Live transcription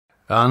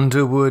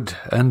Underwood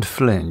and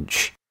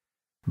Flinch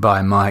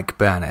by Mike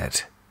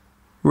Bennett.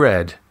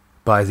 Read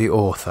by the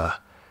author.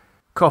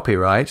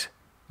 Copyright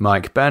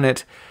Mike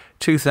Bennett,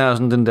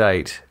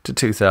 2008 to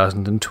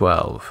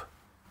 2012.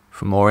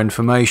 For more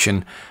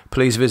information,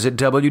 please visit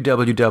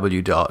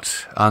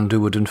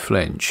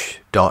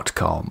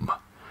www.underwoodandflinch.com.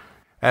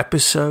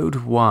 Episode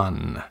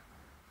 1.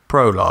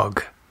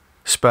 Prologue.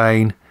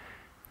 Spain,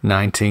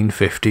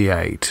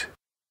 1958.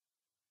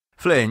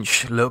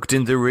 Flinch looked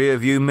in the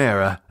rear-view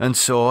mirror and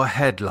saw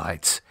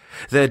headlights,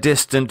 their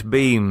distant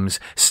beams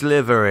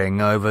slivering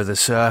over the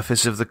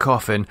surface of the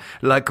coffin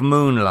like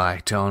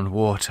moonlight on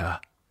water.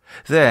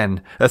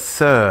 Then a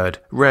third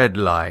red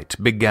light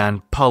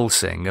began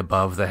pulsing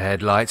above the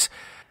headlights,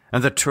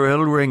 and the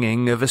trill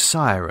ringing of a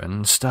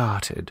siren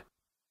started.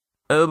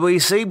 We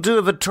seem to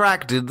have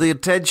attracted the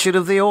attention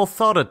of the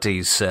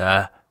authorities,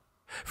 sir."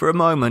 For a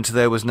moment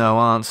there was no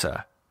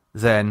answer.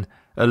 Then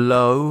a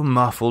low,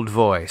 muffled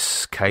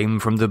voice came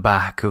from the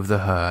back of the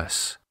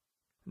hearse.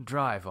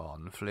 "Drive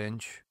on,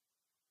 Flinch."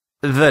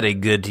 "Very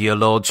good, your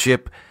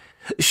lordship.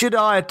 Should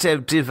I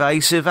attempt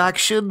evasive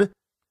action?"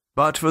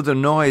 But for the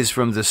noise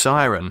from the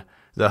siren,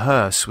 the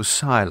hearse was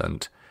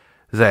silent.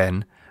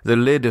 Then the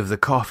lid of the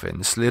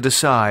coffin slid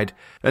aside,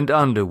 and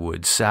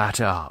Underwood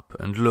sat up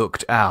and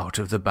looked out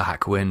of the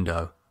back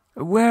window.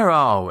 "Where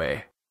are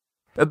we?"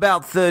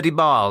 "About 30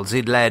 miles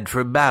inland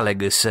from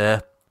Malaga,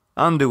 sir."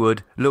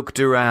 Underwood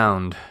looked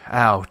around,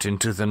 out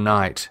into the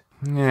night.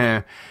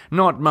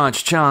 Not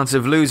much chance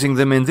of losing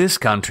them in this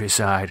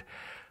countryside.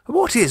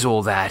 What is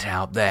all that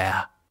out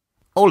there?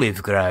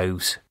 "Olive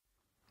groves."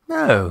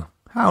 "Oh,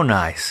 how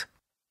nice."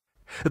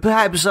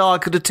 "Perhaps I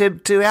could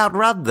attempt to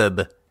outrun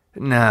them."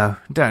 "No,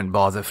 don't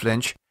bother,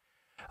 Flinch."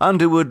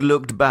 Underwood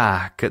looked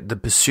back at the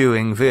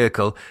pursuing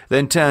vehicle,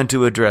 then turned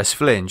to address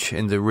Flinch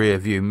in the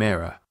rear-view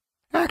mirror.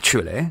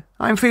 "Actually,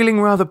 I'm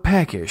feeling rather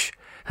peckish,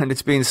 and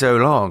it's been so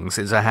long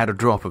since I had a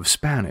drop of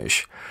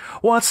Spanish.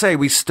 What say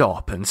we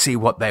stop and see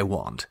what they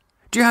want?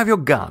 Do you have your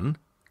gun?"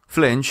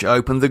 Flinch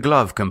opened the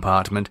glove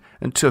compartment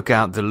and took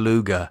out the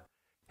Luger.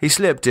 He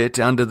slipped it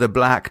under the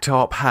black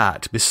top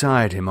hat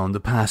beside him on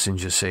the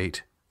passenger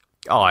seat.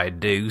 "I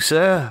do,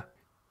 sir."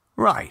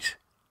 "Right."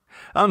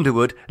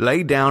 Underwood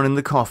lay down in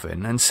the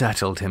coffin and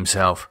settled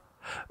himself.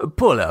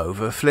 "Pull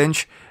over,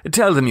 Flinch.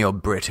 Tell them you're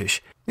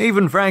British.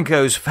 Even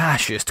Franco's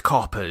fascist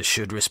coppers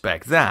should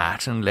respect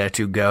that and let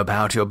you go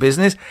about your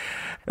business.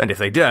 And if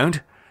they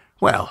don't,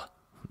 well,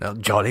 they'll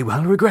jolly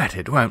well regret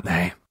it, won't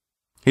they?"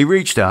 He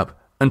reached up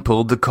and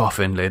pulled the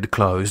coffin lid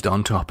closed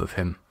on top of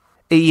him.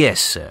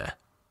 "Yes, sir."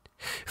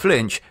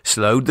 Flinch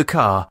slowed the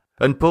car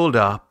and pulled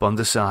up on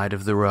the side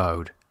of the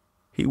road.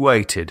 He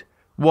waited,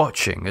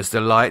 watching as the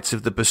lights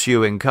of the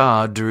pursuing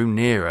car drew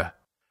nearer.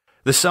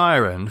 The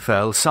siren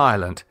fell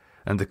silent,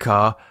 and the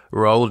car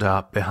rolled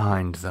up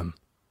behind them.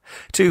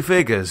 Two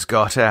figures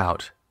got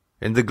out.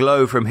 In the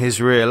glow from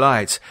his rear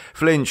lights,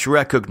 Flinch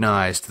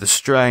recognized the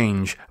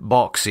strange,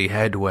 boxy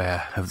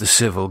headwear of the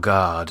civil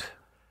guard.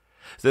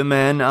 The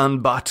men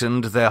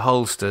unbuttoned their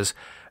holsters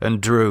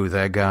and drew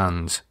their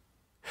guns.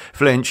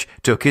 Flinch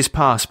took his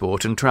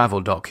passport and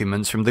travel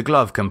documents from the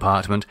glove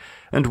compartment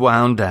and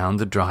wound down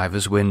the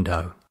driver's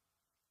window.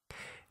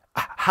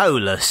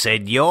 "Hola,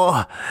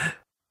 senor."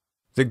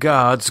 The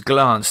guards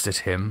glanced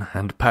at him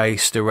and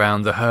paced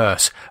around the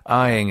hearse,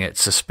 eyeing it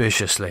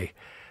suspiciously.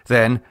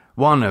 Then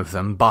one of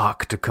them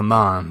barked a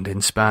command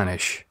in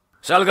Spanish.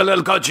 "Salga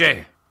del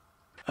coche!"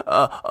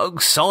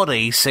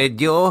 Sorry,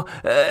 senor.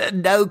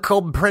 No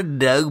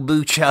comprendo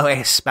mucho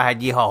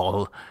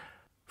español."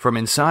 From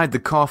inside the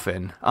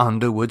coffin,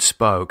 Underwood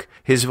spoke,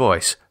 his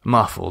voice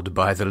muffled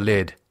by the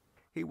lid.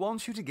 "He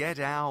wants you to get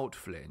out,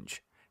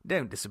 Flinch.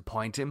 Don't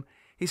disappoint him.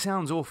 He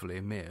sounds awfully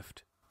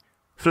miffed."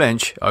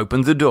 Flinch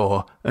opened the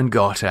door and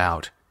got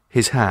out,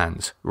 his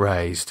hands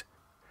raised.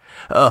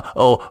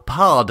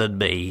 Pardon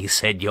me,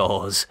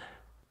 senors."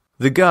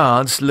 The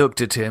guards looked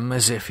at him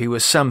as if he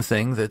was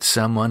something that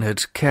someone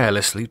had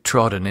carelessly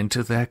trodden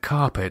into their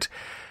carpet.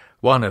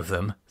 One of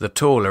them, the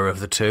taller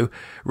of the two,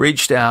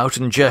 reached out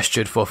and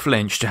gestured for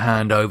Flinch to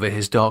hand over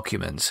his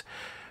documents.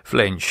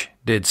 Flinch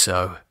did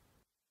so.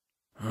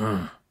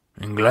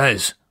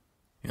 "Inglés?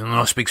 You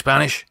don't speak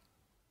Spanish?"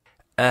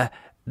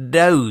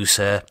 No,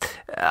 sir.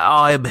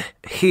 I'm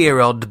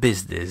here on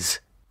business."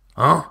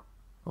 "Huh?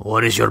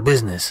 What is your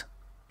business?"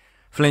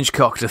 Flinch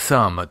cocked a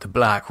thumb at the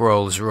black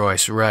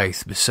Rolls-Royce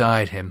Wraith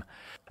beside him.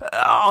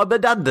 "I'm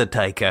an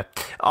undertaker.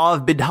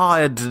 I've been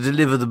hired to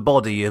deliver the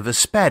body of a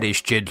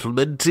Spanish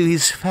gentleman to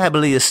his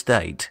family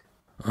estate."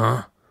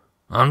 "Huh?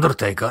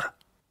 Undertaker?"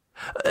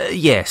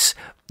 Yes.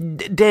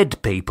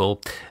 Dead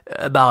people.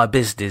 My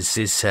business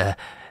is,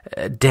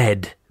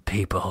 dead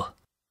people."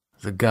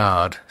 The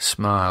guard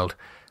smiled.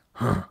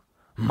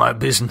 My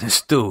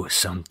business too,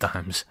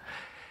 sometimes."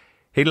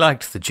 He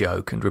liked the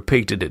joke and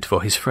repeated it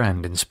for his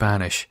friend in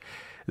Spanish.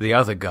 The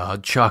other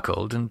guard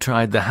chuckled and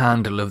tried the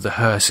handle of the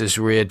hearse's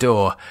rear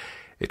door.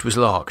 It was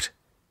locked.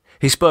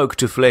 He spoke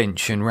to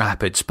Flinch in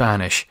rapid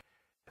Spanish.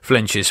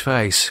 Flinch's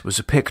face was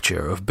a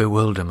picture of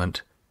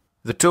bewilderment.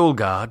 The tall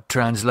guard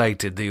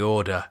translated the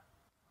order.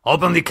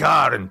 Open the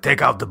car and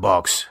take out the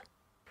box."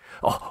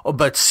 "Oh,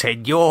 but,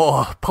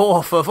 senor,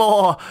 por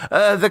favor,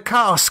 the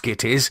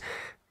casket is—"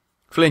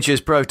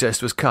 Flinch's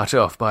protest was cut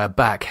off by a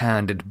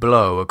backhanded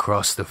blow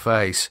across the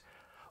face.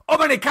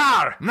 "Open the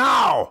car,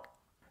 now!"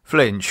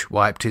 Flinch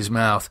wiped his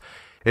mouth.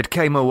 It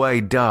came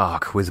away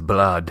dark with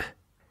blood.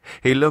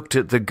 He looked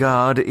at the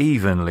guard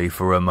evenly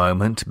for a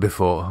moment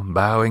before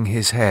bowing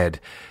his head.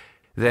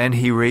 Then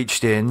he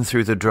reached in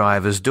through the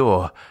driver's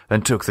door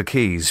and took the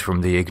keys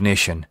from the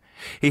ignition.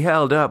 He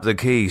held up the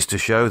keys to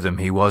show them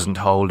he wasn't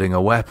holding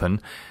a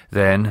weapon,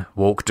 then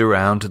walked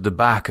around to the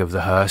back of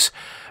the hearse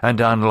and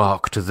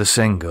unlocked the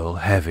single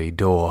heavy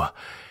door.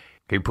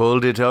 He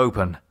pulled it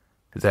open,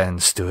 then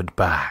stood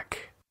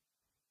back.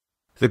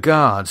 The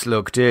guards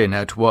looked in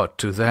at what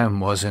to them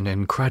was an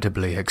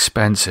incredibly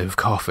expensive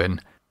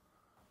coffin.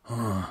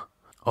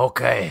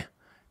 "Okay,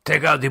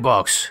 take out the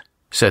box,"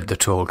 said the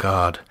tall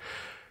guard.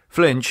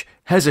 Flinch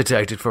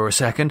hesitated for a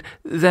second,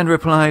 then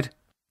replied,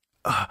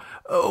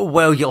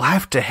 "Well, you'll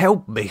have to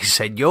help me,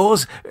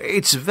 senors.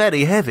 It's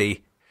very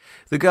heavy."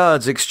 The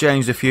guards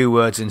exchanged a few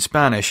words in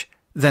Spanish.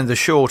 Then the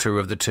shorter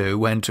of the two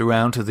went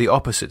around to the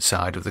opposite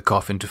side of the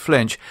coffin to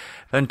Flinch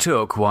and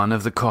took one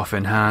of the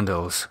coffin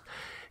handles.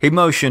 He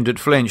motioned at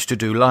Flinch to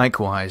do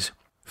likewise.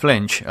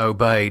 Flinch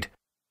obeyed.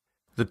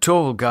 The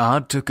tall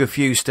guard took a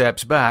few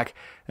steps back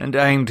and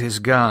aimed his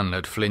gun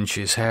at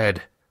Flinch's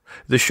head.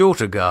 The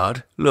shorter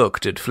guard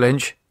looked at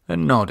Flinch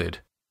and nodded.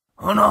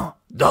 "Uno,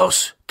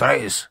 dos,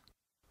 tres."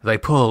 They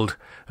pulled,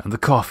 and the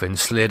coffin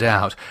slid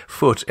out,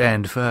 foot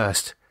end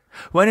first.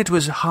 When it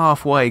was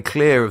halfway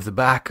clear of the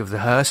back of the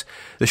hearse,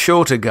 the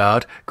shorter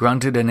guard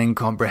grunted an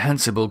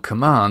incomprehensible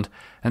command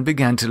and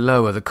began to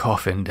lower the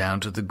coffin down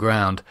to the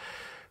ground.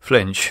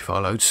 Flinch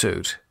followed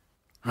suit.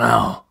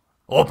 "Now,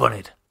 open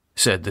it,"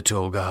 said the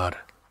tall guard.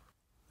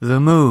 The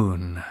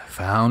moon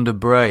found a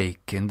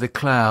break in the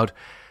cloud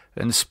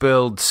and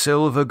spilled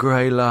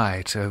silver-grey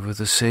light over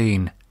the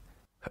scene.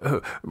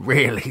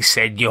 "Really,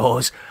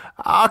 senors,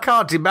 I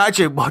can't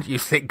imagine what you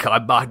think I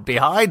might be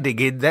hiding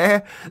in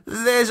there.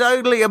 There's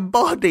only a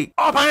body."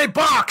 "Open the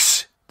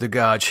box!" the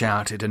guard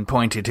shouted and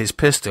pointed his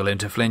pistol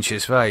into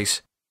Flinch's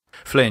face.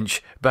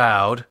 Flinch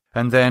bowed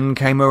and then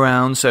came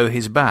around so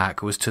his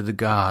back was to the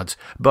guards,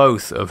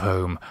 both of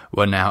whom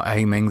were now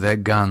aiming their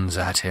guns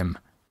at him.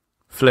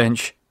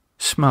 Flinch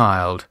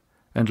smiled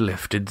and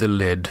lifted the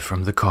lid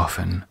from the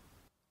coffin.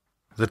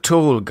 The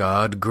tall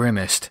guard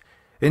grimaced.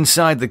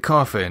 Inside the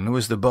coffin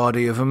was the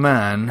body of a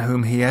man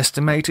whom he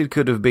estimated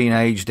could have been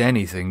aged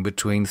anything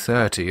between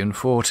 30 and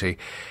 40.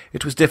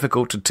 It was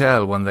difficult to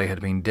tell when they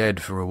had been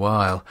dead for a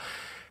while.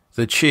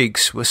 The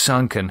cheeks were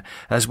sunken,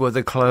 as were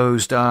the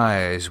closed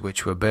eyes,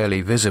 which were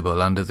barely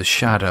visible under the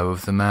shadow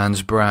of the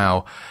man's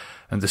brow,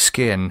 and the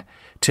skin,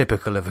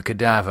 typical of a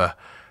cadaver,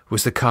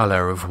 was the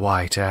colour of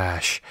white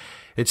ash.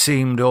 It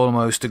seemed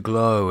almost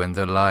aglow in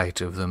the light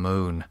of the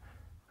moon.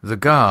 The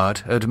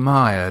guard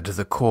admired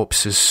the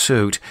corpse's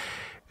suit.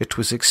 It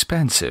was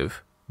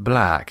expensive,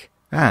 black,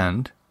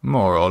 and,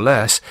 more or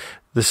less,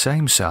 the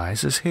same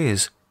size as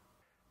his.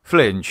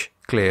 Flinch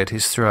cleared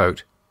his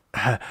throat.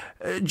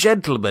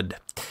 "Gentlemen,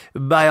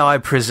 may I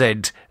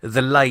present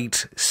the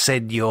late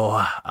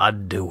Senor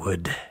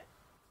Underwood?"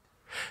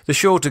 The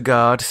shorter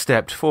guard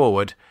stepped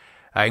forward,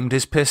 aimed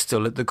his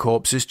pistol at the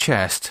corpse's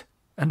chest,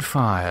 and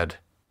fired.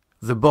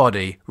 The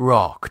body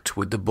rocked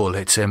with the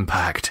bullet's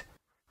impact.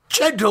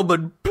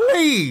 "Gentlemen,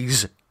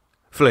 please!"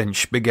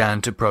 Flinch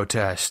began to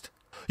protest.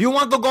 "You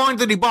want to go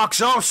into the box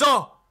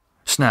also?"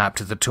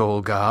 snapped the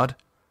tall guard.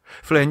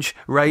 Flinch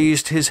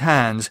raised his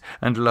hands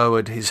and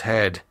lowered his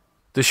head.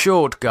 The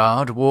short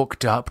guard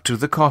walked up to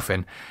the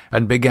coffin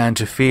and began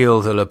to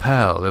feel the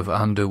lapel of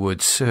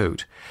Underwood's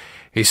suit.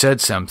 He said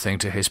something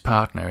to his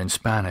partner in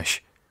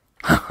Spanish.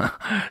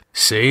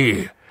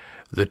 "See,"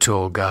 the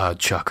tall guard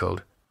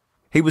chuckled.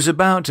 He was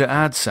about to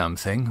add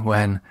something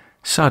when,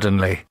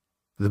 suddenly,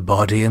 the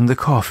body in the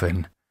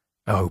coffin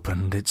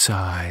opened its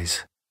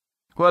eyes.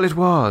 "Well, it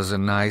was a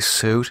nice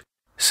suit,"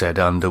 said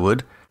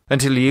Underwood,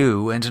 "until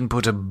you went and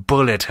put a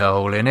bullet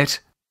hole in it."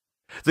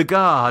 The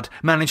guard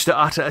managed to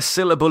utter a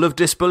syllable of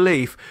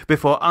disbelief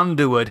before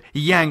Underwood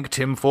yanked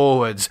him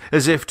forwards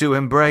as if to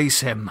embrace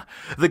him.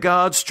 The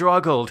guard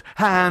struggled,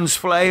 hands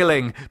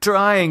flailing,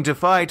 trying to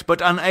fight but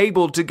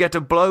unable to get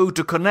a blow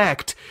to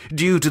connect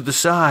due to the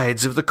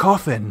sides of the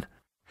coffin.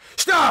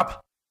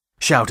 "Stop!"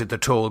 shouted the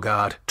tall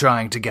guard,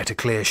 trying to get a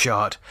clear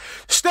shot.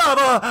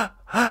 "Stop!"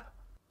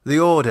 The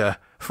order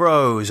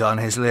froze on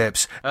his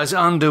lips as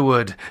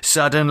Underwood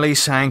suddenly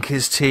sank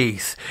his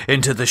teeth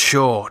into the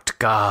short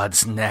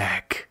guard's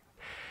neck.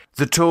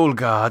 The tall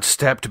guard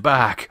stepped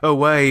back,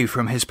 away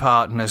from his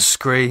partner's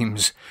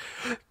screams.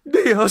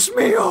 "Dios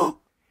mío!"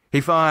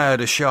 He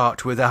fired a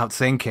shot without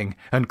thinking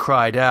and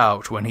cried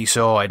out when he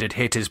saw it had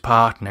hit his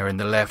partner in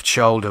the left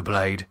shoulder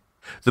blade.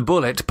 The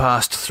bullet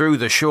passed through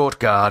the short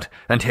guard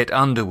and hit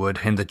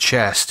Underwood in the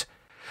chest.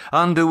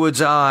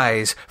 Underwood's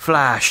eyes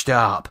flashed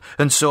up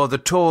and saw the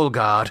tall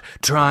guard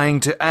trying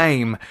to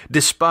aim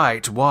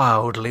despite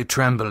wildly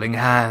trembling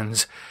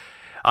hands.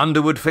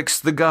 Underwood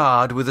fixed the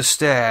guard with a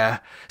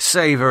stare,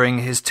 savouring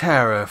his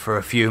terror for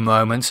a few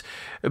moments,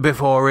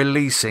 before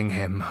releasing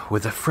him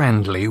with a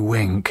friendly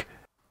wink.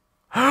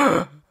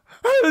 El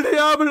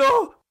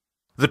diablo!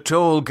 The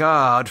tall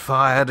guard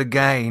fired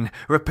again,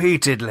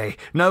 repeatedly,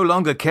 no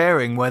longer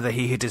caring whether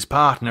he hit his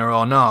partner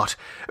or not,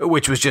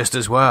 which was just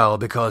as well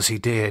because he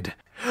did.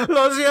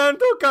 Lo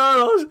siento,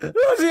 Carlos!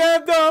 Lo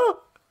siento!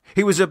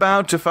 He was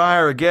about to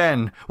fire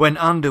again when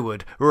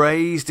Underwood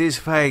raised his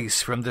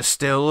face from the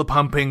still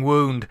pumping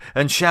wound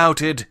and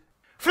shouted,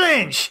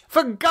 Flinch!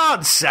 For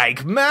God's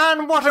sake,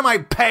 man, what am I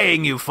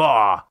paying you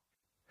for?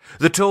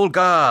 The tall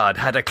guard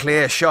had a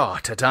clear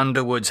shot at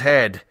Underwood's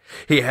head.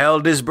 He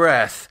held his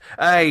breath,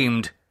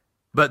 aimed,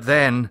 but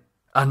then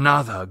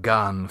another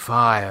gun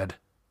fired.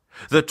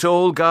 The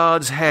tall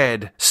guard's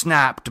head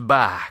snapped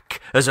back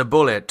as a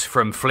bullet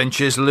from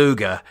Flinch's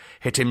Luger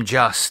hit him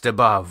just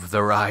above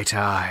the right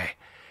eye.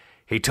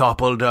 He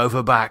toppled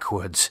over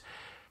backwards,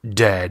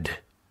 dead.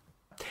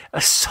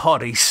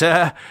 Sorry,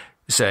 sir,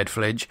 said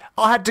Flinch.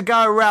 I had to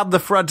go round the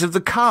front of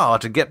the car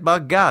to get my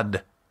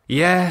gun.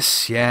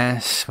 Yes,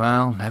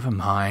 well, never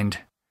mind.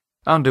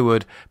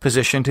 Underwood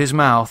positioned his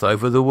mouth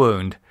over the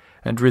wound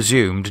and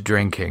resumed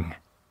drinking.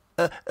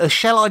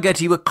 Shall I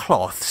get you a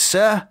cloth,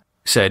 sir?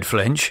 Said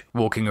Flinch,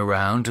 walking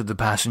around to the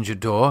passenger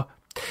door.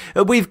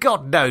 We've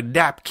got no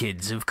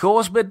napkins, of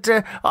course, but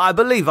I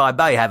believe I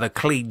may have a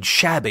clean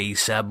shabby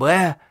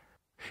somewhere.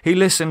 He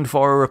listened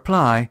for a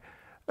reply,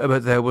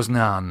 but there was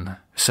none,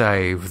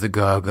 save the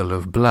gurgle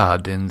of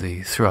blood in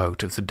the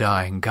throat of the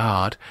dying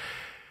guard.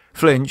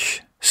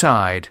 Flinch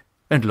sighed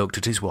and looked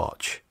at his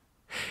watch.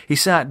 He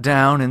sat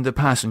down in the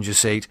passenger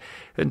seat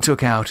and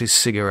took out his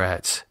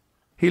cigarettes.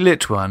 He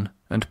lit one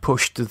and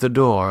pushed the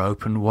door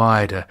open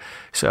wider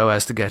so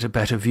as to get a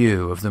better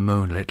view of the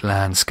moonlit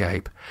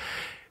landscape.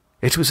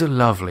 It was a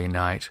lovely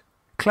night,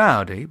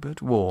 cloudy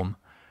but warm.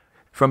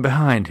 From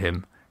behind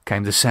him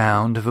came the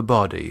sound of a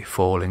body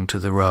falling to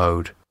the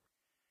road.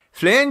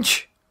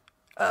 Flinch?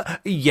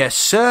 Yes,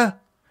 sir?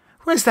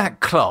 Where's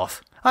that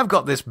cloth? I've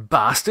got this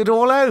bastard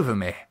all over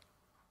me.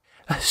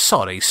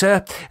 Sorry,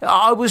 sir.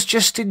 I was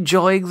just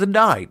enjoying the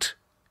night.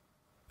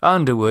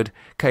 Underwood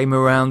came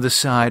around the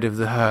side of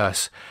the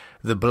hearse.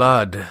 The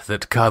blood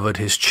that covered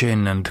his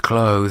chin and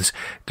clothes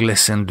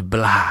glistened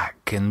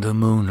black in the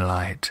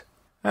moonlight.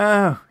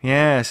 Oh,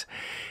 yes,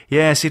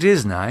 it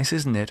is nice,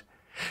 isn't it?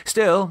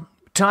 Still,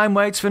 time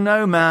waits for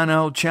no man,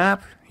 old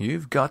chap.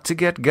 You've got to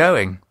get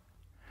going.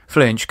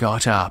 Flinch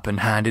got up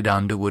and handed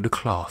Underwood a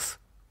cloth.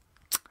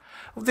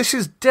 This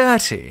is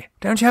dirty.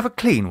 Don't you have a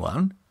clean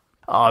one?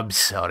 I'm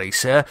sorry,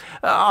 sir.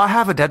 I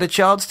haven't had a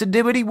chance to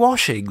do any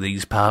washing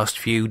these past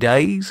few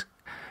days.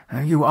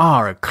 You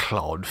are a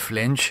clod,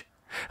 Flinch.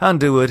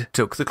 Underwood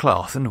took the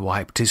cloth and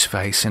wiped his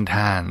face and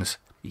hands.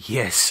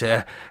 Yes,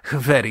 sir.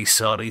 Very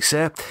sorry,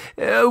 sir.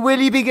 Will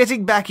you be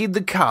getting back in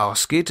the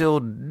casket or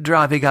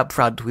driving up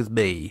front with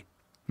me?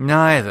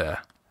 Neither.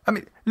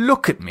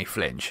 Look at me,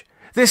 Flinch.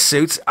 This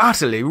suit's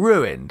utterly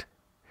ruined.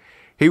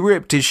 He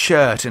ripped his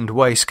shirt and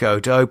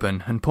waistcoat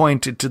open and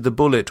pointed to the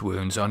bullet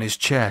wounds on his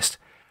chest.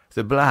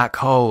 The black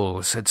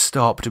holes had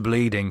stopped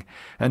bleeding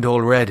and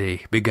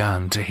already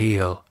begun to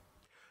heal.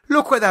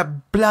 Look where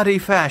that bloody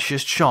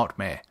fascist shot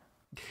me.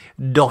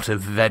 Not a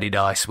very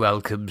nice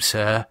welcome,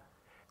 sir.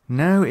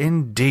 No,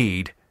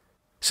 indeed,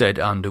 said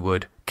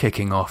Underwood,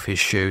 kicking off his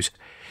shoes.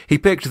 He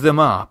picked them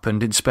up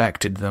and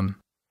inspected them.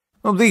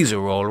 Well, these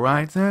are all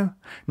right, though.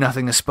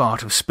 Nothing a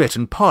spot of spit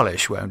and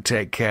polish won't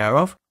take care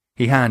of.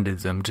 He handed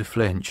them to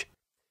Flinch.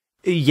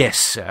 Yes,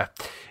 sir.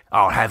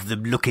 I'll have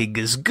them looking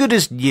as good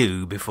as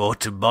new before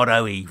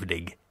tomorrow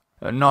evening.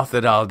 Not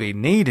that I'll be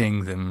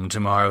needing them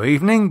tomorrow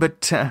evening,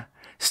 but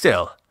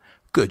still,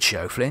 good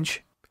show,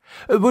 Flinch.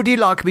 Would you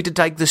like me to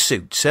take the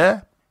suit,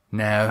 sir?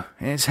 No,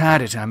 it's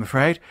had it, I'm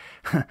afraid.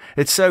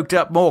 It's soaked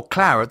up more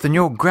claret than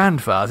your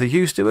grandfather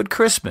used to at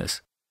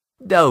Christmas.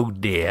 Oh,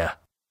 dear.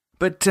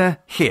 But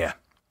here.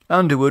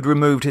 Underwood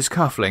removed his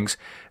cufflinks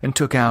and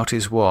took out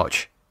his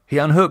watch. He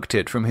unhooked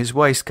it from his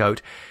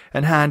waistcoat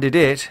and handed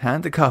it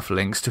and the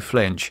cufflinks to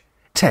Flinch.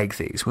 Take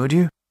these, would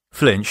you?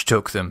 Flinch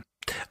took them.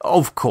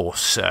 Of course,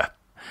 sir.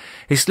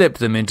 He slipped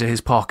them into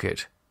his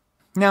pocket.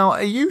 Now,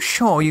 are you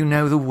sure you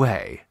know the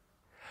way?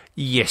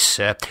 Yes,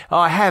 sir.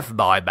 I have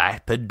my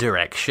map and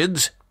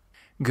directions.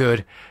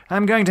 Good.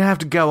 I'm going to have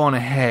to go on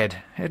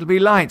ahead. It'll be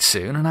light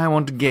soon, and I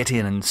want to get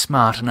in and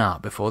smarten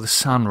up before the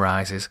sun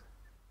rises.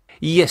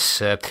 Yes,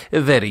 sir.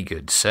 Very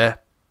good, sir.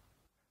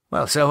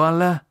 Well, so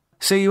I'll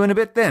see you in a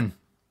bit then.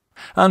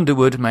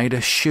 Underwood made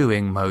a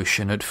shooing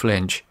motion at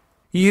Flinch.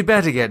 You'd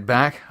better get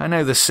back. I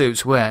know the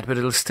suit's wet, but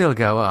it'll still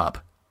go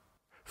up.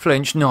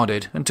 Flinch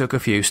nodded and took a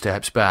few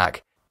steps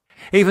back.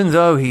 Even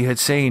though he had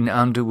seen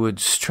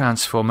Underwood's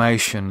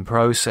transformation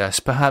process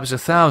perhaps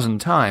 1,000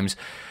 times,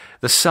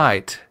 the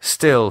sight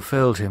still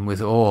filled him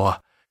with awe,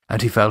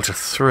 and he felt a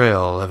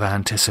thrill of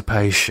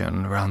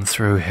anticipation run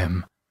through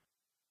him.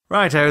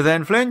 Righto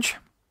then, Flinch.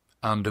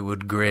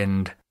 Underwood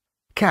grinned.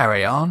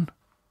 Carry on.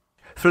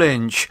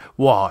 Flinch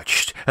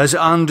watched as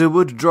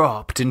Underwood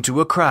dropped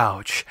into a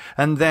crouch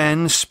and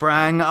then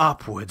sprang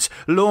upwards,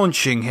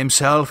 launching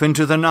himself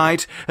into the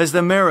night as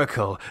the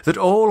miracle that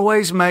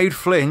always made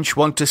Flinch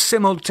want to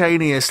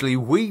simultaneously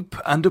weep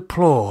and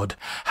applaud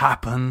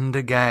happened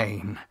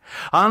again.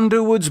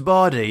 Underwood's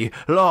body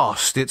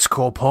lost its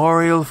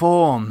corporeal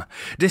form,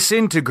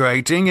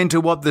 disintegrating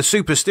into what the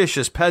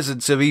superstitious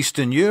peasants of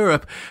Eastern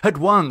Europe had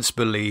once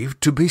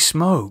believed to be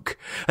smoke,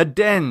 a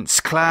dense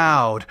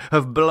cloud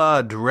of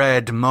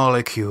blood-red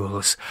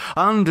molecules.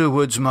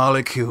 Underwood's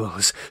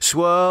molecules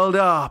swirled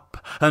up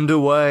and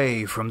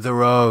away from the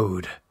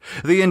road.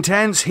 The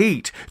intense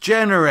heat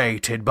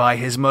generated by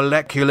his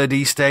molecular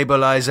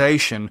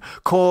destabilization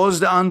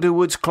caused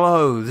Underwood's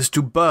clothes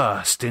to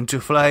burst into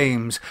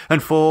flames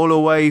and fall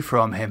away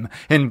from him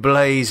in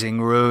blazing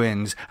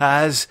ruins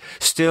as,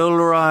 still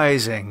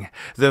rising,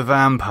 the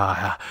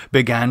vampire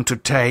began to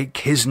take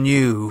his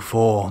new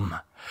form.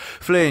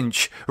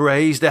 Flinch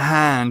raised a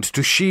hand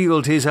to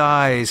shield his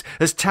eyes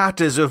as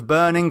tatters of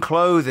burning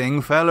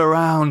clothing fell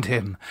around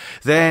him.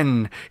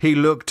 Then he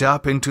looked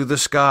up into the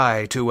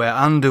sky to where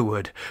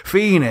Underwood,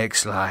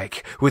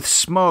 phoenix-like, with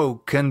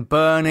smoke and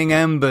burning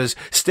embers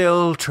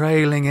still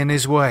trailing in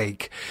his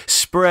wake,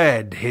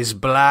 spread his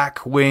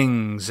black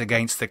wings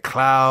against the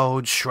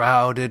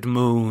cloud-shrouded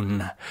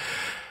moon.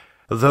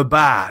 The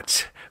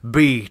bat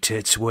beat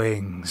its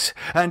wings,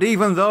 and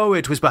even though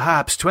it was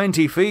perhaps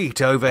 20 feet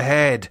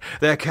overhead,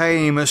 there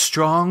came a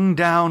strong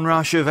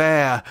downrush of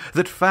air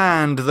that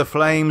fanned the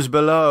flames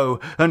below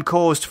and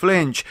caused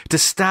Flinch to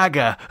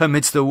stagger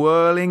amidst the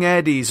whirling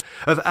eddies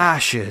of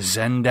ashes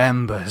and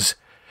embers.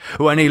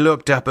 When he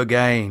looked up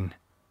again,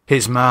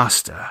 his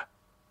master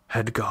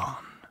had gone.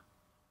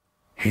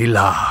 He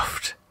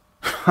laughed.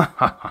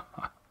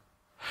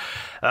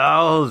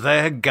 "Oh,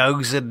 there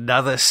goes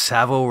another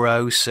Savile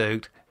Row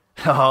suit.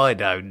 I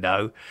don't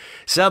know.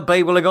 Some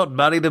people have got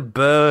money to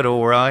burn,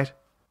 all right."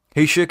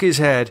 He shook his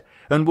head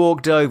and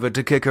walked over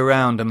to kick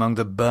around among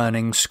the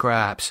burning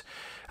scraps.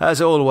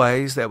 As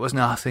always, there was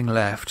nothing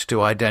left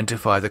to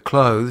identify the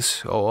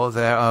clothes or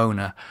their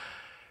owner.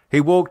 He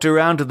walked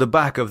around to the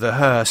back of the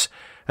hearse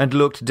and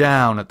looked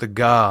down at the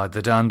guard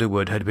that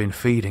Underwood had been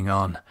feeding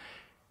on.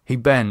 He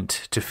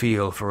bent to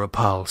feel for a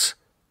pulse.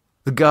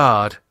 The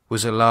guard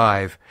was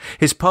alive.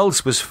 His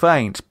pulse was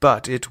faint,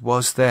 but it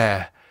was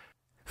there.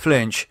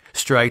 Flinch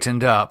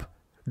straightened up,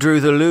 drew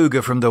the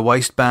Luger from the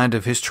waistband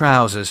of his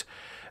trousers,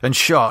 and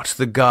shot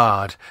the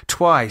guard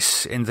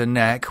twice in the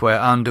neck where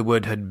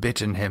Underwood had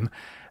bitten him,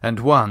 and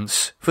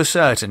once, for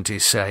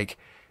certainty's sake,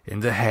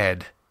 in the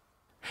head.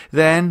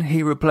 Then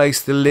he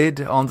replaced the lid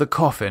on the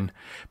coffin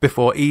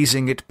before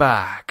easing it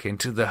back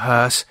into the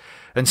hearse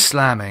and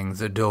slamming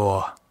the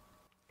door.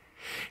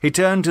 He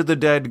turned to the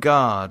dead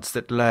guards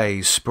that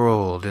lay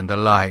sprawled in the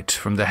light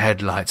from the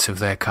headlights of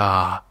their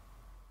car.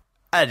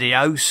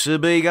 "Adios,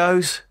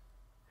 amigos."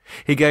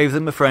 He gave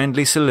them a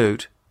friendly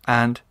salute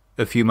and,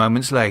 a few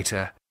moments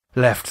later,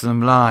 left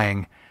them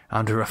lying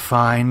under a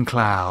fine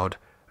cloud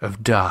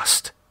of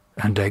dust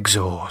and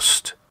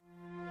exhaust.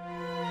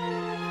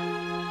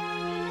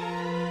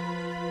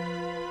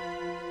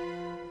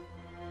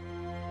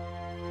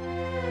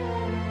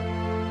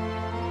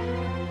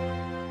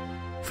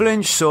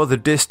 Flinch saw the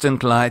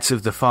distant lights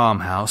of the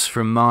farmhouse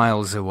from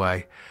miles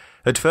away.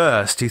 At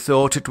first he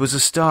thought it was a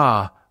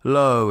star,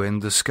 low in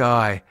the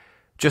sky,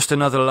 just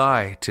another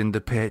light in the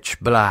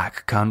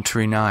pitch-black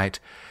country night.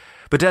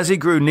 But as he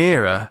grew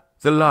nearer,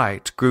 the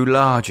light grew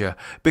larger,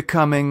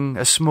 becoming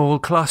a small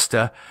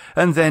cluster,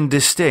 and then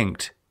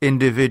distinct,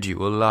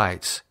 individual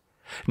lights.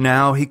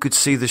 Now he could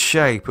see the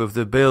shape of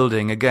the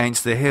building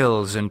against the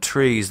hills and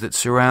trees that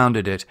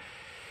surrounded it.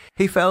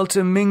 He felt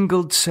a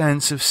mingled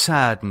sense of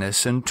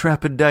sadness and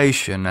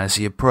trepidation as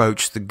he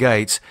approached the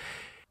gates.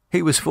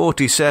 He was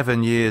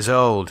 47 years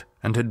old,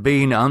 and had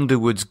been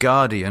Underwood's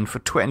guardian for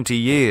 20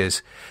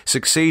 years,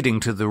 succeeding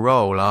to the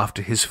role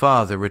after his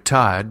father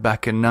retired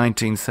back in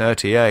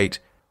 1938.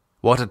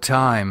 What a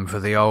time for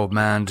the old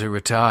man to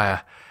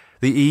retire,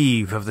 the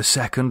eve of the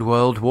Second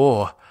World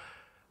War.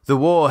 The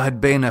war had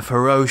been a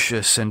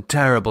ferocious and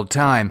terrible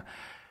time,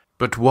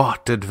 but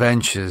what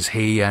adventures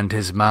he and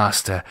his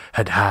master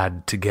had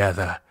had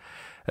together.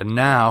 And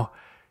now,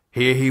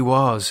 here he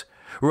was,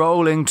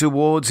 rolling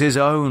towards his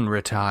own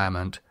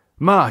retirement,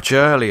 much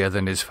earlier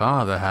than his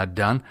father had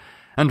done,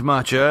 and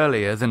much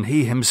earlier than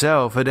he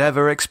himself had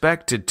ever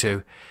expected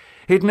to.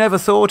 He'd never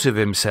thought of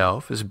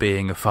himself as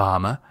being a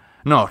farmer,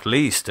 not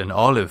least an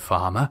olive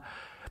farmer,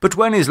 but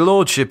when his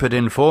lordship had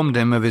informed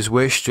him of his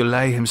wish to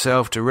lay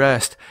himself to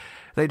rest,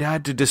 they'd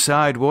had to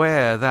decide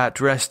where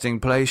that resting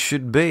place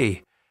should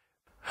be.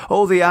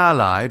 All the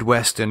allied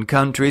Western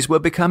countries were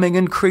becoming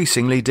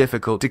increasingly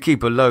difficult to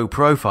keep a low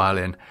profile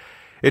in.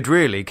 It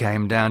really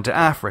came down to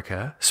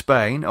Africa,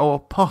 Spain, or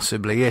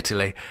possibly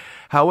Italy.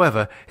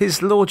 However,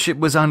 his lordship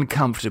was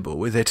uncomfortable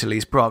with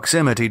Italy's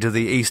proximity to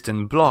the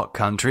Eastern Bloc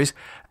countries,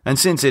 and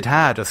since it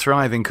had a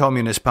thriving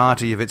communist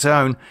party of its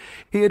own,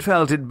 he had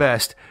felt it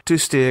best to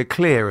steer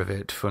clear of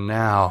it for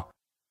now.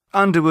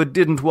 Underwood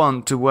didn't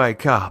want to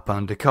wake up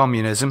under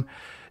communism,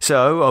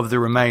 so, of the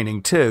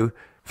remaining two,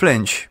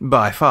 Flinch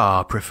by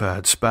far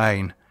preferred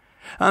Spain.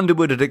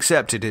 Underwood had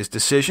accepted his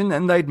decision,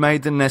 and they'd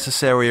made the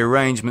necessary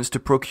arrangements to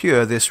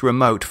procure this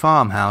remote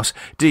farmhouse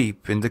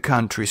deep in the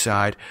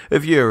countryside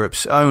of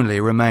Europe's only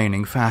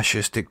remaining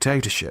fascist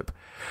dictatorship.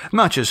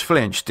 Much as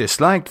Flinch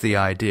disliked the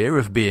idea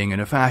of being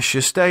in a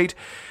fascist state,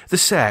 the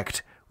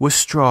sect was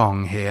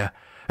strong here,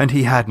 and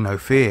he had no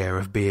fear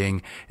of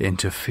being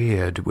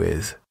interfered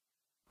with.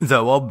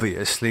 Though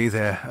obviously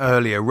their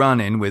earlier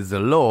run-in with the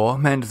law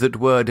meant that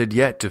word had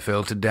yet to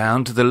filter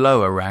down to the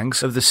lower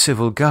ranks of the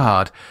civil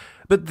guard,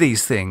 but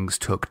these things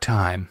took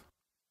time.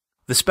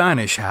 The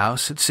Spanish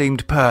house had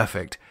seemed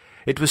perfect.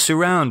 It was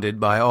surrounded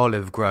by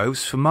olive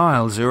groves for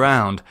miles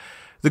around.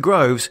 The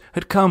groves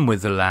had come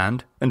with the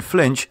land, and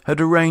Flinch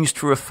had arranged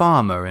for a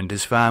farmer and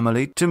his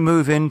family to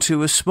move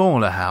into a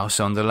smaller house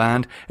on the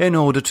land in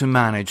order to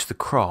manage the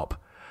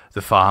crop.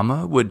 The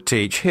farmer would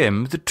teach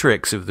him the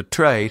tricks of the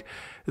trade,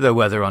 though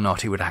whether or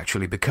not he would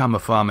actually become a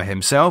farmer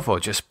himself or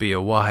just be a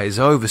wise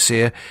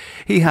overseer,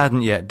 he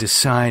hadn't yet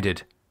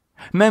decided.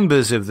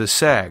 Members of the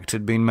sect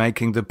had been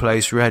making the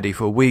place ready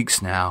for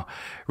weeks now,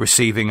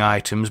 receiving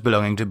items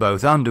belonging to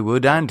both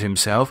Underwood and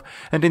himself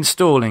and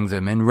installing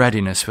them in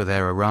readiness for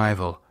their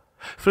arrival.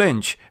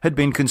 Flinch had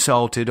been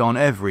consulted on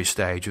every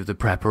stage of the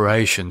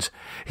preparations.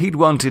 He'd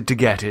wanted to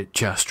get it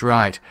just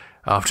right.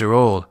 After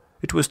all,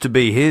 it was to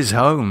be his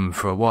home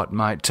for what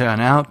might turn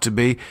out to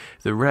be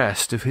the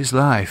rest of his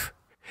life.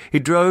 He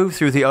drove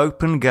through the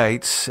open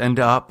gates and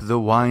up the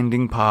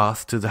winding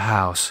path to the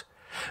house.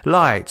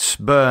 Lights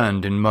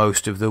burned in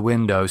most of the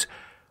windows.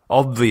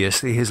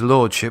 Obviously his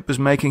lordship was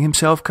making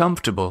himself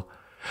comfortable.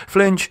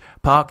 Flinch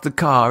parked the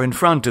car in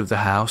front of the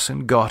house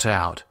and got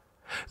out.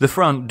 The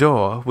front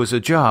door was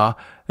ajar,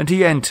 and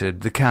he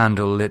entered the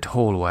candle-lit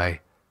hallway.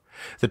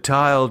 The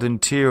tiled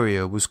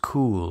interior was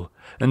cool,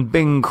 and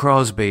Bing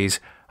Crosby's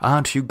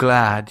 "Aren't You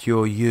Glad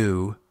You're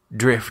You"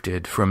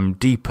 drifted from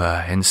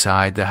deeper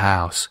inside the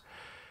house.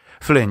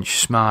 Flinch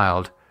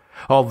smiled.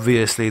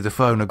 Obviously the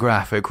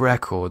phonographic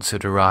records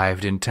had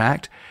arrived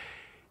intact.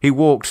 He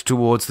walked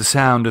towards the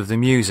sound of the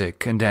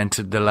music and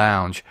entered the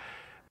lounge.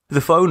 The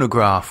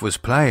phonograph was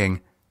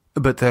playing,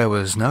 but there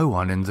was no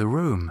one in the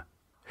room.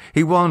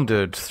 He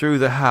wandered through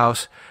the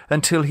house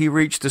until he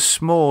reached a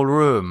small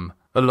room,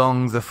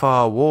 along the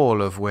far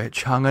wall of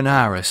which hung an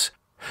arras.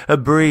 A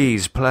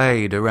breeze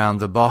played around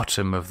the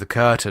bottom of the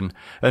curtain,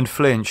 and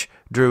Flinch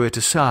drew it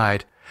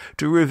aside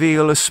to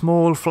reveal a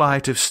small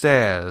flight of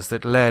stairs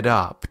that led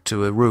up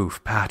to a roof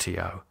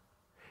patio.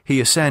 He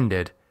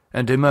ascended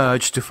and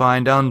emerged to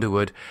find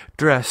Underwood,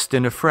 dressed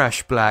in a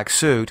fresh black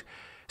suit,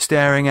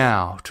 staring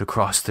out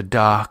across the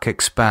dark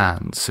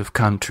expanse of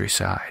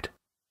countryside.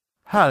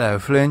 "Hello,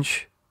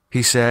 Flinch,"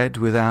 he said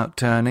without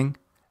turning.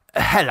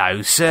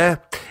 "Hello, sir.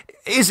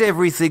 Is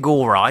everything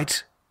all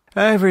right?"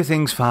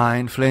 "Everything's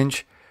fine,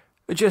 Flinch.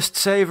 Just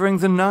savouring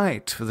the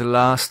night for the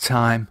last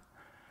time.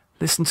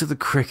 Listen to the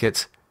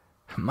crickets.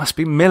 Must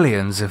be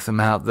millions of them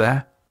out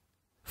there."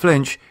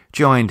 Flinch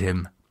joined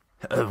him.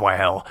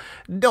 "Well,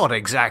 not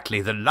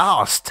exactly the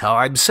last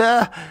time,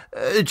 sir.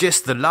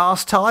 Just the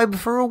last time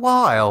for a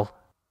while."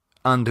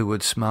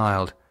 Underwood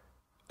smiled.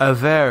 "A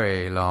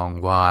very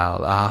long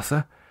while,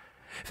 Arthur.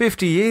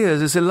 50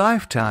 years is a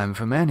lifetime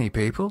for many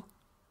people."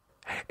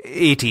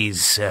 "It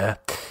is, sir.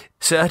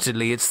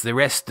 Certainly it's the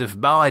rest of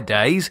my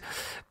days.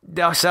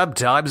 I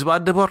sometimes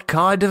wonder what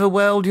kind of a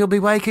world you'll be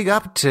waking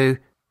up to."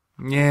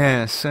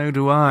 "Yes, so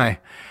do I.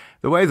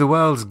 The way the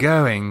world's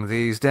going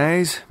these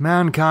days,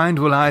 mankind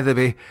will either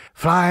be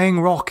flying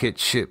rocket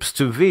ships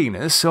to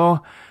Venus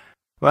or,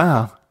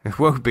 well, it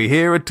won't be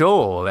here at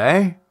all,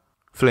 eh?"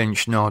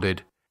 Flinch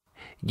nodded.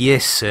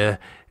 "Yes, sir.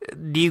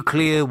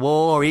 Nuclear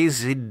war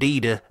is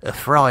indeed a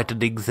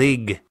frightening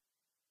thing."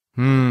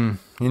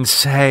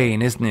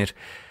 Insane, isn't it?"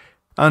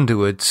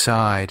 Underwood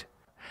sighed.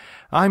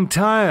 "I'm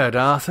tired,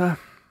 Arthur.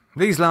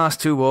 These last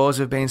 2 wars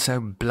have been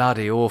so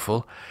bloody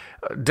awful.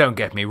 Don't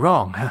get me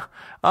wrong,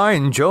 I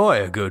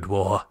enjoy a good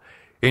war.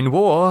 In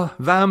war,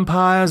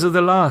 vampires are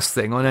the last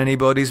thing on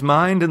anybody's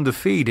mind, and the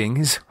feeding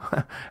is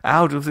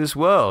out of this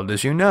world,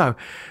 as you know.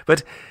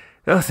 But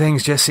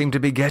things just seem to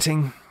be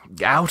getting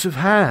out of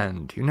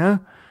hand, you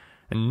know?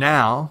 And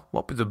now,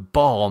 what with the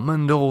bomb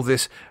and all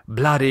this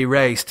bloody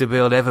race to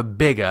build ever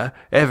bigger,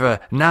 ever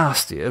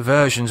nastier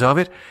versions of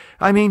it,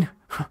 I mean,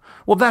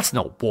 well, that's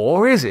not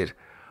war, is it?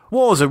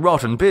 War's a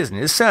rotten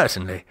business,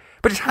 certainly,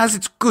 but it has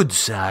its good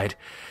side.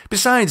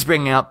 Besides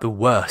bringing out the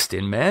worst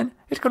in men,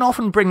 it can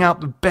often bring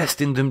out the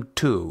best in them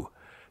too.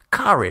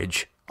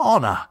 Courage,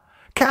 honour,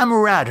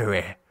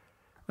 camaraderie.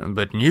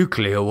 But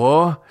nuclear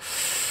war,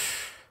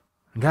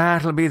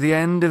 that'll be the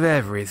end of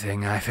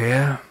everything, I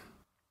fear."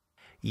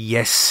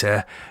 "Yes,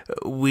 sir.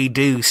 We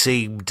do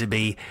seem to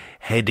be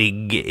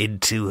heading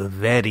into a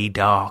very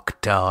dark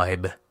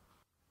time."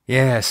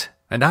 "Yes,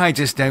 and I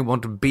just don't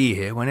want to be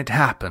here when it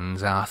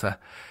happens, Arthur.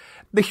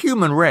 The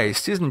human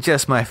race isn't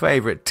just my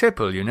favourite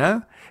tipple, you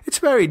know. It's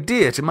very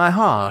dear to my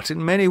heart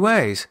in many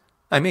ways.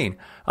 I mean,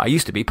 I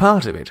used to be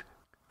part of it."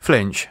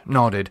 Flinch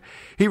nodded.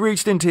 He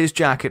reached into his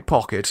jacket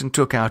pocket and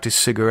took out his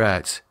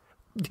cigarettes.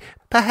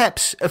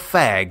 Perhaps a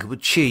fag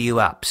would cheer you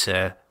up,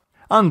 sir.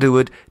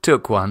 Underwood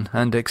took one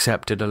and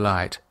accepted a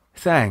light.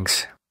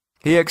 Thanks.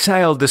 He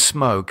exhaled the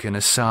smoke in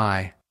a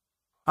sigh.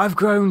 I've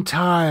grown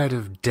tired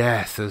of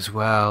death as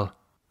well.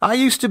 I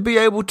used to be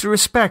able to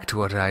respect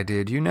what I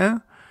did, you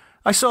know.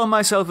 I saw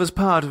myself as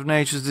part of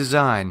nature's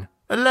design,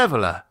 a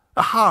leveller,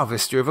 a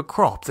harvester of a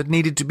crop that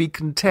needed to be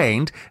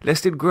contained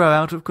lest it grow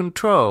out of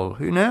control,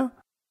 you know?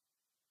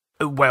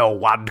 Well,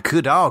 one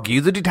could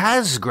argue that it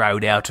has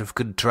grown out of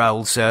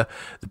control, sir.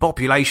 The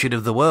population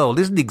of the world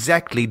isn't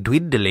exactly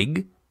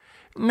dwindling.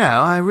 No,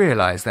 I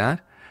realise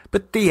that.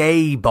 But the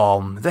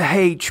A-bomb, the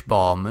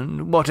H-bomb,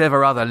 and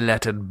whatever other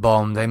lettered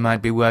bomb they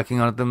might be working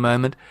on at the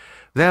moment,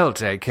 they'll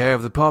take care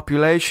of the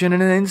population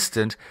in an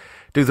instant,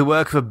 do the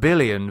work of 1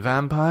 billion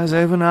vampires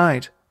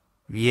overnight.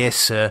 Yes,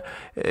 sir,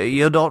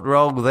 you're not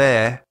wrong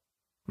there.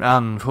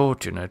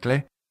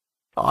 Unfortunately.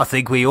 I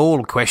think we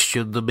all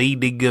question the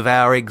meaning of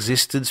our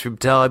existence from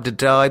time to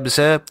time,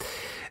 sir.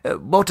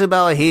 What am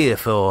I here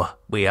for,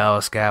 we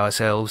ask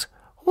ourselves.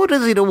 What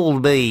does it all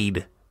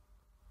mean?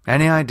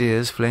 Any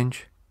ideas,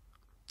 Flinch?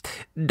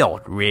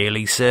 Not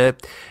really, sir.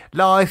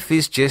 Life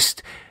is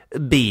just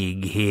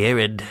being here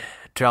and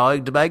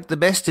trying to make the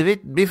best of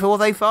it before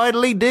they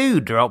finally do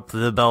drop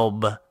the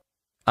bomb.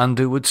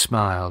 Underwood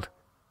smiled.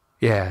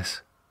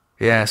 Yes,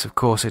 of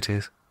course it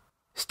is.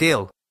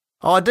 Still,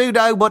 I do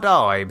know what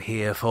I'm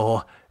here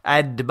for,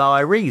 and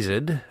my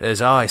reason,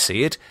 as I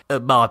see it,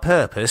 my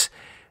purpose,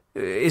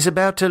 is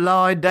about to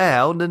lie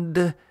down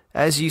and,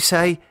 as you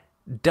say,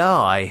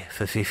 die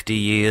for 50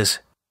 years.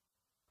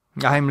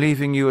 I'm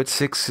leaving you at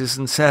 6s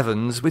and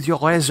 7s with your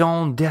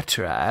raison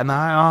d'etre, am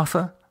I,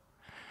 Arthur?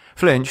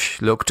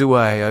 Flinch looked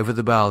away over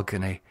the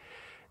balcony.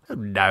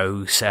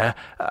 No, sir,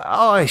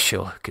 I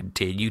shall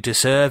continue to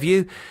serve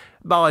you.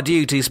 My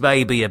duties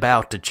may be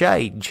about to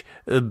change,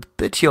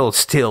 but you'll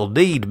still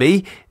need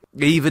me,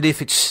 even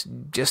if it's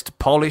just to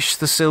polish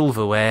the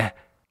silverware.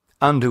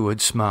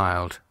 Underwood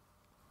smiled.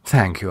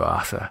 Thank you,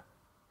 Arthur.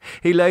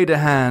 He laid a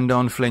hand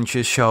on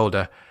Flinch's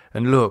shoulder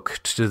and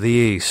looked to the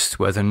east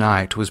where the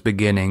night was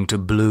beginning to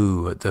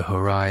blue at the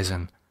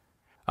horizon.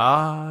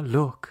 Ah,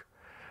 look,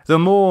 the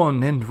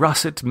morn in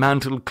russet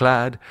mantle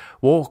clad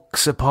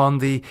walks upon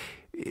the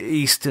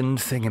eastern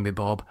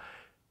thingamabob.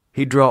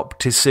 He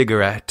dropped his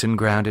cigarette and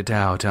ground it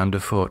out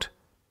underfoot.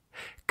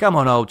 Come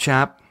on, old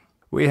chap.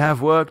 We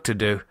have work to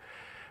do.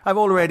 I've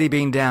already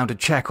been down to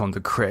check on the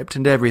crypt,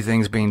 and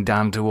everything's been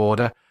done to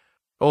order.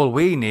 All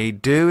we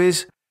need do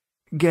is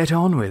get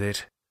on with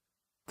it.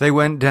 They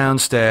went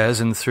downstairs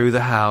and through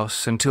the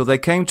house until they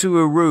came to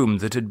a room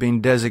that had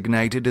been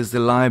designated as the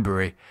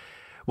library.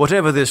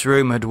 Whatever this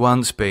room had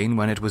once been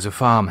when it was a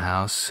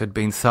farmhouse had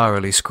been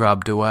thoroughly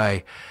scrubbed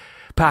away.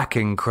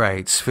 Packing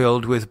crates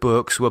filled with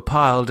books were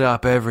piled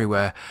up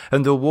everywhere,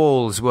 and the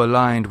walls were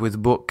lined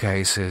with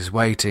bookcases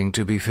waiting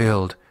to be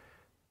filled.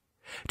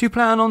 Do you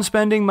plan on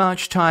spending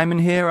much time in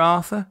here,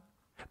 Arthur?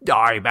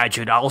 I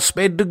imagine I'll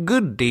spend a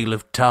good deal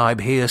of time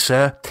here,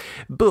 sir.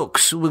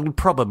 Books will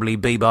probably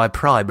be my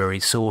primary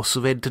source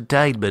of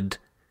entertainment.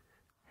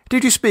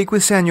 Did you speak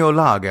with Senor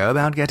Largo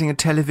about getting a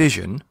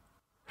television?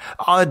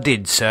 I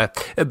did, sir,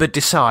 but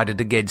decided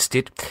against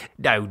it.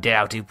 No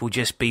doubt it will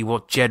just be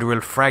what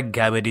General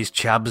Franco and his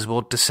chums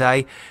want to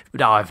say,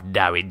 but I've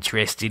no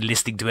interest in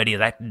listening to any of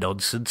that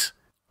nonsense.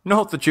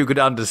 Not that you could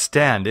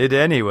understand it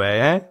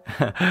anyway,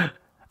 eh?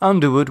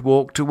 Underwood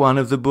walked to one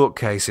of the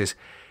bookcases.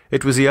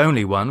 It was the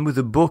only one with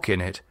a book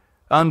in it.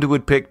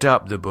 Underwood picked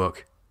up the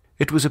book.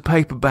 It was a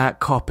paperback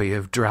copy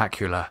of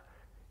Dracula.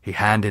 He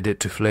handed it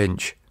to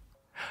Flinch.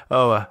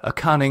 Oh, a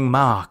cunning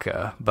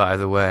marker, by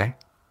the way.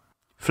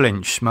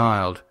 Flinch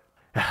smiled.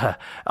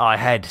 I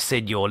had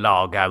Senor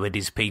Largo and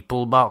his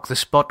people mark the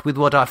spot with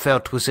what I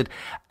felt was an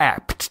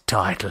apt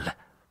title.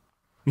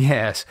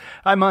 Yes,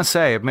 I must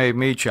say it made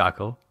me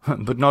chuckle,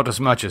 but not as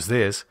much as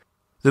this.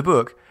 The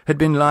book had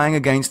been lying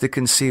against the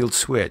concealed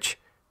switch.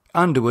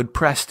 Underwood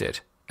pressed it,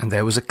 and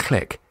there was a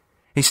click.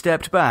 He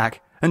stepped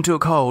back and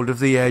took hold of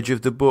the edge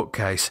of the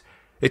bookcase.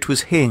 It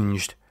was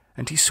hinged,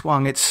 and he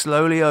swung it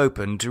slowly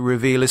open to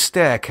reveal a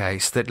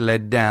staircase that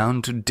led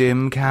down to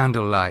dim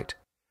candlelight.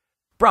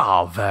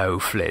 Bravo,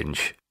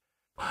 Flinch.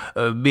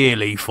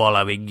 Merely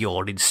following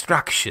your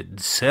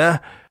instructions, sir.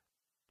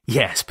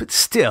 Yes, but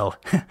still,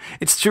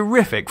 it's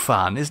terrific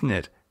fun, isn't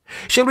it?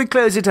 Shall we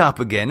close it up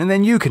again, and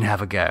then you can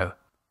have a go?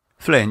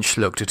 Flinch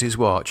looked at his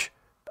watch.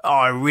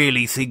 I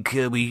really think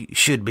we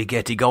should be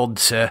getting on,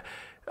 sir.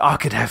 I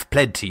could have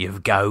plenty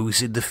of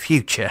goes in the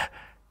future.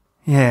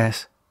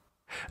 Yes.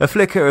 A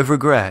flicker of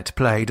regret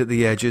played at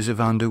the edges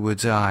of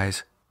Underwood's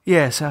eyes.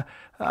 Yes,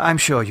 I'm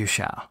sure you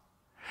shall.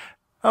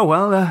 Oh,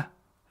 well,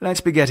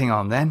 let's be getting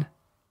on, then.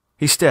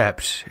 He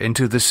stepped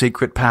into the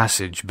secret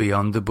passage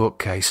beyond the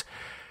bookcase.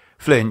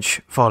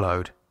 Flinch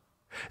followed.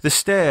 The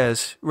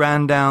stairs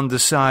ran down the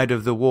side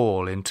of the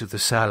wall into the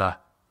cellar.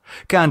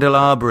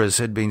 Candelabras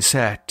had been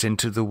set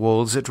into the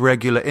walls at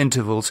regular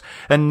intervals,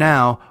 and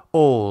now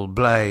all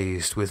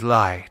blazed with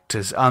light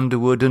as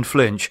Underwood and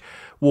Flinch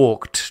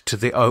walked to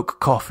the oak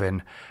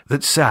coffin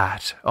that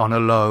sat on a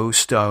low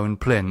stone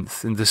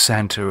plinth in the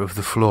centre of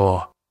the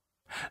floor.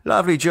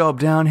 "Lovely job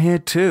down here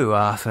too,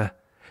 Arthur.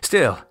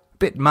 Still, a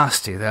bit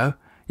musty though.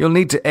 You'll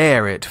need to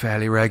air it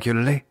fairly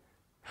regularly."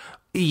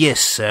 "Yes,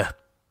 sir."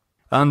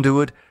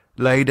 Underwood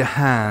laid a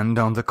hand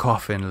on the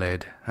coffin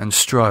lid and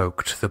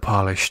stroked the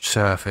polished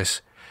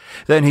surface.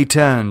 Then he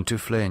turned to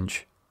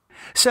Flinch.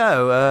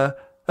 "So,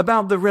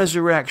 about the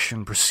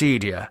resurrection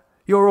procedure,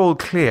 you're all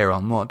clear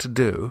on what to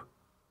do?"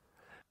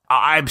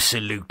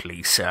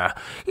 "Absolutely, sir.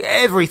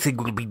 Everything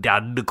will be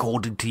done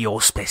according to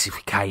your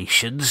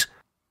specifications."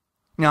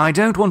 "Now, I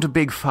don't want a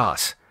big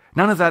fuss.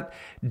 None of that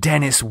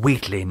Dennis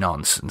Wheatley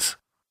nonsense."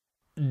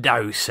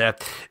 "No, sir.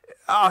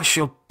 I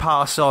shall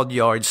pass on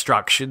your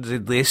instructions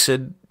in this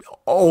and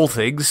all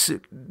things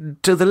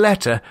to the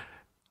letter."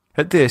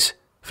 At this,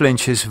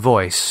 Flinch's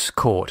voice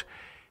caught.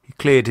 He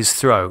cleared his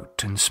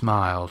throat and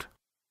smiled.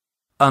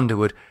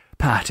 Underwood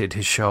patted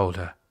his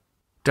shoulder.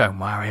 "Don't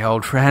worry,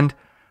 old friend.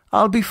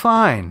 I'll be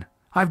fine.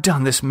 I've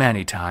done this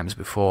many times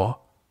before."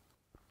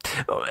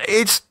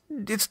 It's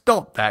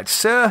not that,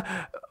 sir.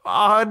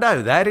 I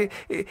know that.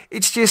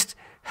 It's just...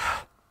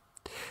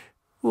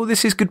 Well,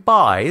 this is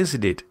goodbye,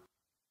 isn't it?"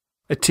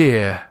 A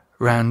tear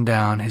ran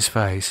down his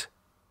face.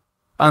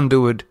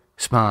 Underwood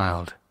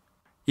smiled.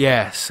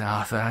 "Yes,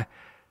 Arthur,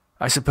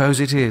 I suppose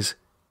it is."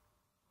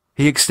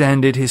 He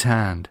extended his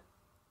hand.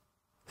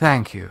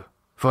 "Thank you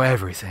for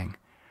everything.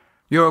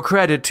 You're a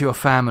credit to your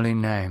family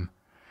name.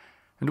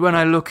 And when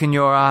I look in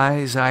your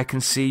eyes, I can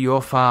see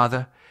your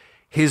father,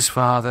 his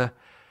father,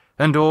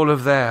 and all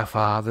of their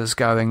fathers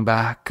going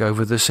back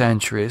over the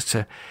centuries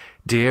to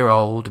dear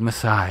old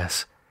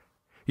Matthias.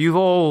 You've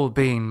all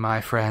been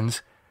my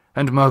friends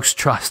and most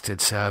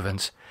trusted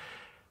servants,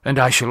 and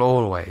I shall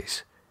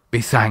always be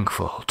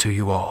thankful to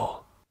you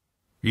all.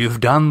 You've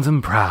done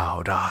them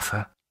proud,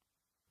 Arthur."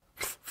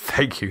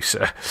 "Thank you,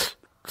 sir."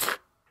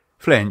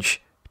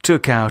 Flinch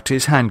took out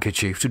his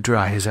handkerchief to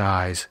dry his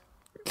eyes.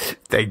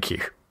 "Thank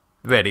you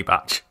very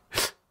much."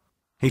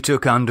 He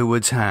took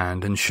Underwood's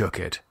hand and shook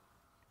it.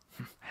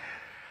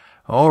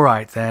 "All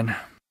right, then."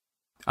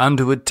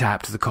 Underwood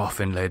tapped the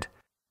coffin lid.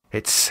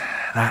 "It's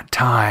that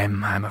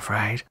time, I'm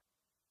afraid."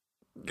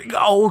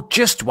 "Oh,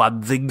 just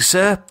one thing,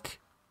 sir."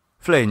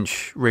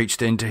 Flinch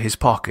reached into his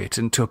pocket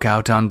and took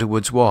out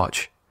Underwood's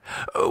watch.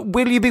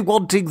 "Will you be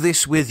wanting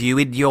this with you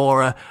in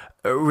your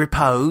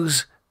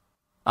repose?"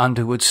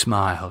 Underwood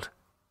smiled.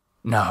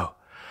 "No,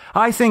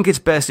 I think it's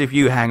best if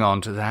you hang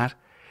on to that.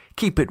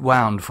 Keep it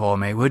wound for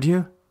me, would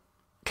you?"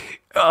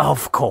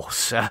 "Of course,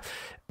 sir.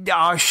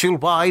 I shall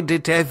wind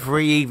it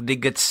every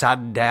evening at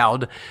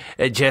sundown,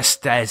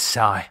 just as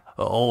I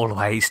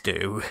always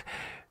do."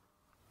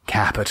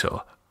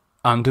 "Capital."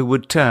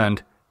 Underwood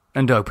turned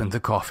and opened the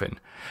coffin,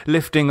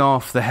 lifting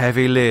off the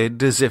heavy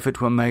lid as if it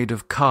were made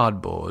of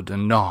cardboard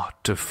and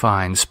not of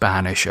fine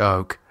Spanish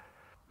oak.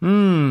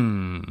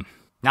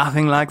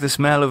 Nothing like the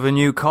smell of a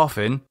new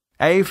coffin,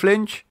 eh,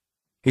 Flinch?"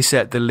 He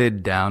set the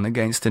lid down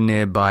against a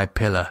nearby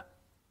pillar.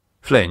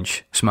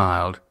 Flinch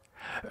smiled.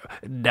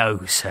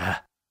 "No, sir."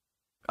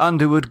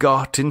 Underwood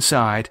got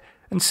inside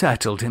and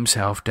settled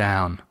himself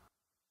down.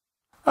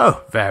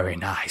 "Oh, very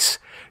nice.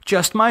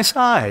 Just my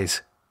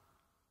size."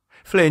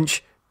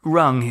 Flinch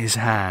wrung his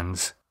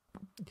hands.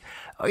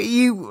 "Are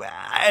you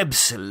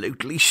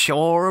absolutely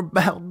sure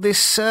about this,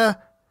 sir?"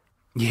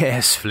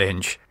 "Yes,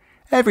 Flinch.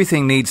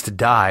 Everything needs to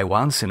die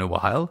once in a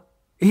while,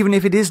 even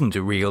if it isn't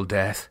a real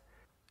death."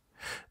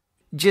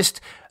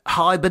 "Just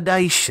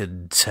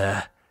hibernation,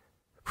 sir?"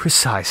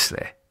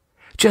 "Precisely.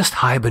 Just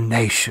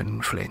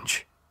hibernation,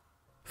 Flinch."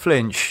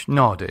 Flinch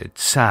nodded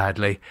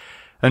sadly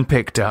and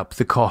picked up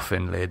the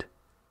coffin lid.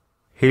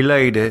 He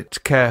laid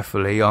it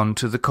carefully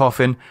onto the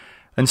coffin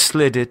and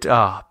slid it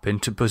up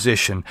into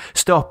position,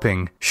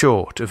 stopping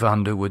short of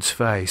Underwood's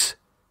face.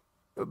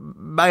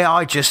 "May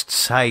I just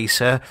say,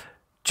 sir,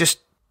 just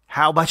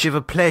how much of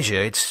a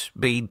pleasure it's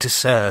been to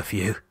serve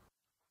you?"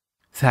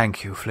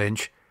 "Thank you,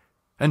 Flinch,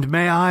 and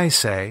may I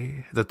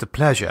say that the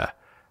pleasure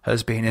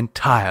has been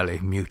entirely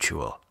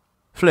mutual."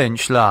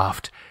 Flinch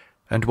laughed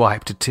and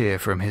wiped a tear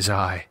from his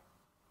eye.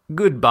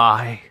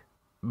 "Goodbye,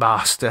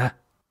 master."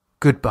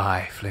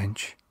 "Goodbye,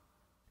 Flinch.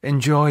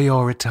 Enjoy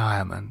your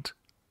retirement."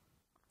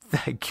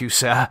 "Thank you,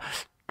 sir.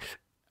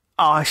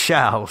 I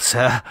shall,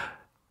 sir."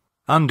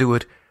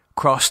 Underwood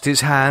crossed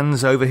his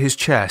hands over his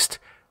chest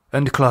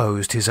and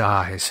closed his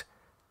eyes.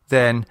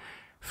 Then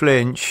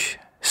Flinch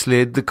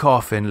slid the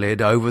coffin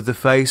lid over the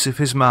face of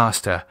his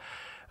master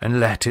and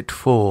let it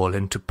fall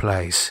into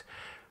place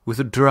with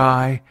a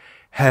dry,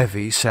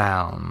 heavy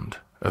sound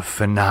of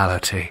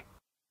finality.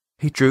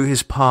 He drew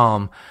his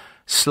palm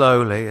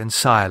slowly and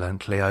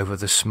silently over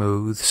the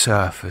smooth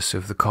surface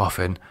of the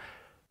coffin.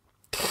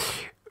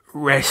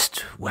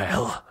 "Rest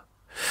well."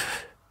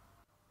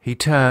 He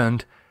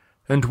turned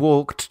and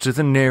walked to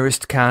the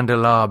nearest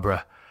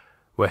candelabra,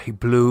 where he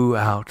blew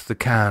out the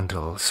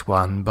candles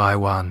one by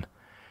one.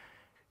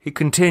 He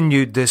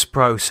continued this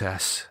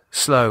process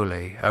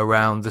slowly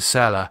around the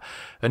cellar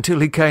until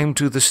he came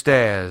to the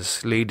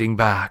stairs leading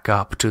back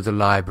up to the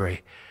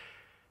library.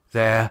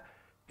 There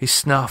He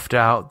snuffed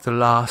out the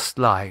last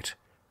light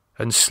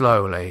and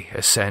slowly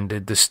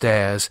ascended the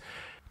stairs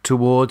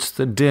towards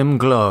the dim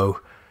glow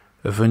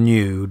of a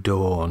new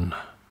dawn.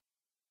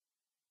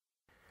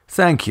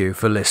 Thank you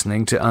for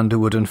listening to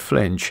Underwood and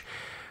Flinch.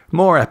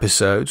 More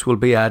episodes will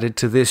be added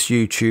to this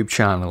YouTube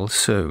channel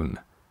soon.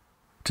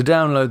 To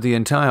download the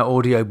entire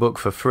audiobook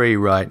for free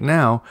right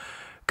now,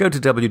 go to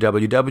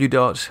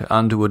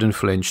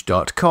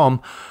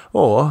www.underwoodandflinch.com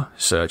or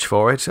search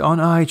for it on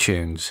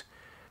iTunes.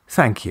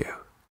 Thank you.